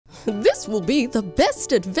This will be the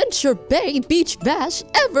best Adventure Bay Beach Bash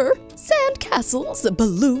ever! Sandcastles,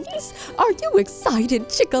 balloons. Are you excited,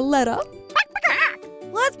 Chickaletta?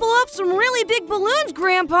 Let's blow up some really big balloons,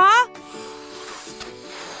 Grandpa!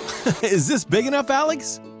 Is this big enough,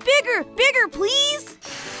 Alex? Bigger, please!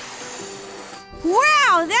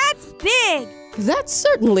 Wow, that's big! That's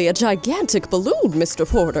certainly a gigantic balloon, Mr.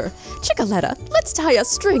 Porter. Chickaletta, let's tie a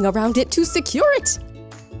string around it to secure it.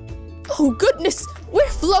 Oh goodness, we're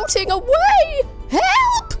floating away!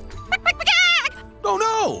 Help! Oh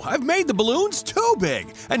no, I've made the balloons too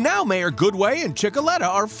big, and now Mayor Goodway and Chickaletta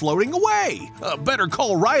are floating away. Better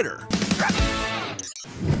call Ryder.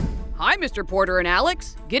 Hi, Mr. Porter and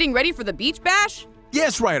Alex. Getting ready for the beach bash?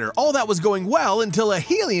 Yes, Ryder, all that was going well until a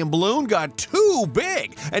helium balloon got too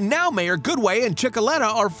big, and now Mayor Goodway and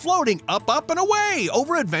Chickaletta are floating up and away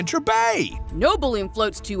over Adventure Bay. No balloon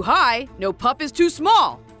floats too high, no pup is too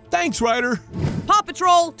small. Thanks, Ryder. PAW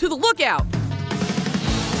Patrol, to the lookout.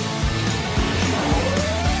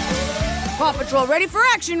 PAW Patrol ready for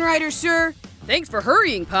action, Ryder, sir. Thanks for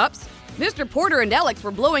hurrying, pups. Mr. Porter and Alex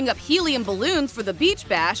were blowing up helium balloons for the beach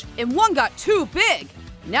bash, and one got too big.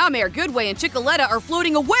 Now Mayor Goodway and Chickaletta are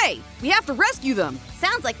floating away. We have to rescue them.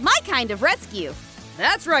 Sounds like my kind of rescue.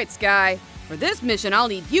 That's right, Skye. For this mission, I'll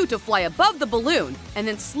need you to fly above the balloon and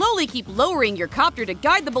then slowly keep lowering your copter to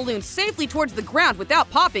guide the balloon safely towards the ground without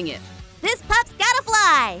popping it. This pup's gotta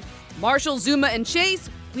fly! Marshall, Zuma, and Chase,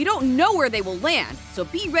 we don't know where they will land, so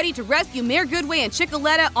be ready to rescue Mayor Goodway and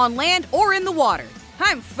Chickaletta on land or in the water.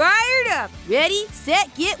 I'm fired up! Ready,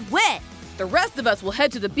 set, get wet! The rest of us will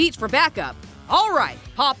head to the beach for backup. All right,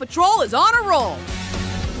 PAW Patrol is on a roll.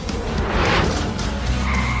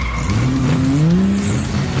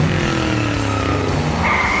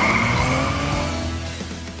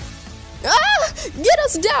 Get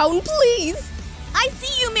us down, please! I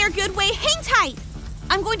see you, Mayor Goodway. Hang tight!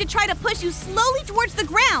 I'm going to try to push you slowly towards the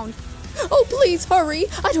ground. Oh, please hurry!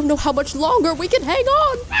 I don't know how much longer we can hang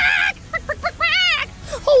on!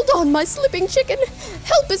 Hold on, my slipping chicken!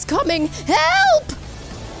 Help is coming! Help!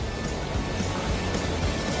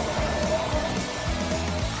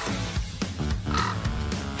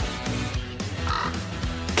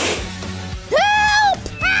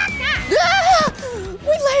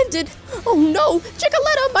 We landed! Oh no!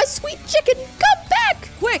 Chickaletta, my sweet chicken, come back!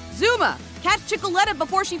 Quick, Zuma! Catch Chickaletta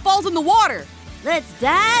before she falls in the water! Let's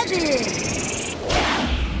dive in!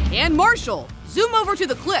 And Marshall, zoom over to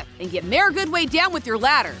the cliff and get Mayor Goodway down with your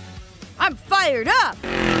ladder. I'm fired up!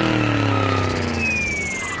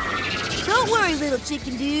 Don't worry, little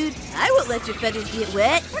chicken dude. I won't let your feathers get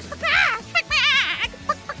wet.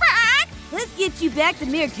 Let's get you back to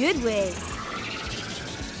Mayor Goodway.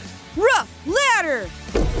 Rough ladder!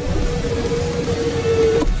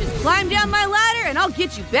 Just climb down my ladder and I'll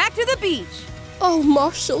get you back to the beach. Oh,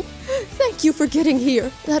 Marshall, thank you for getting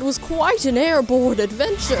here. That was quite an airborne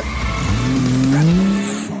adventure.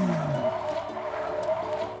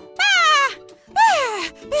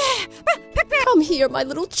 Come here, my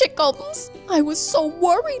little chickums. I was so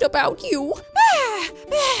worried about you.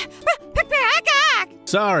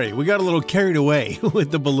 Sorry, we got a little carried away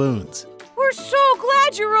with the balloons. We're so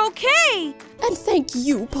glad you're okay. And thank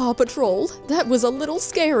you, PAW Patrol. That was a little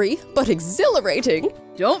scary, but exhilarating.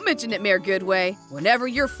 Don't mention it, Mayor Goodway. Whenever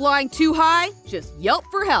you're flying too high, just yelp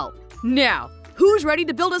for help. Now, who's ready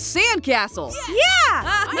to build a sandcastle?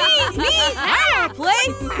 Yeah! Me! I wanna play!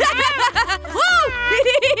 Woo!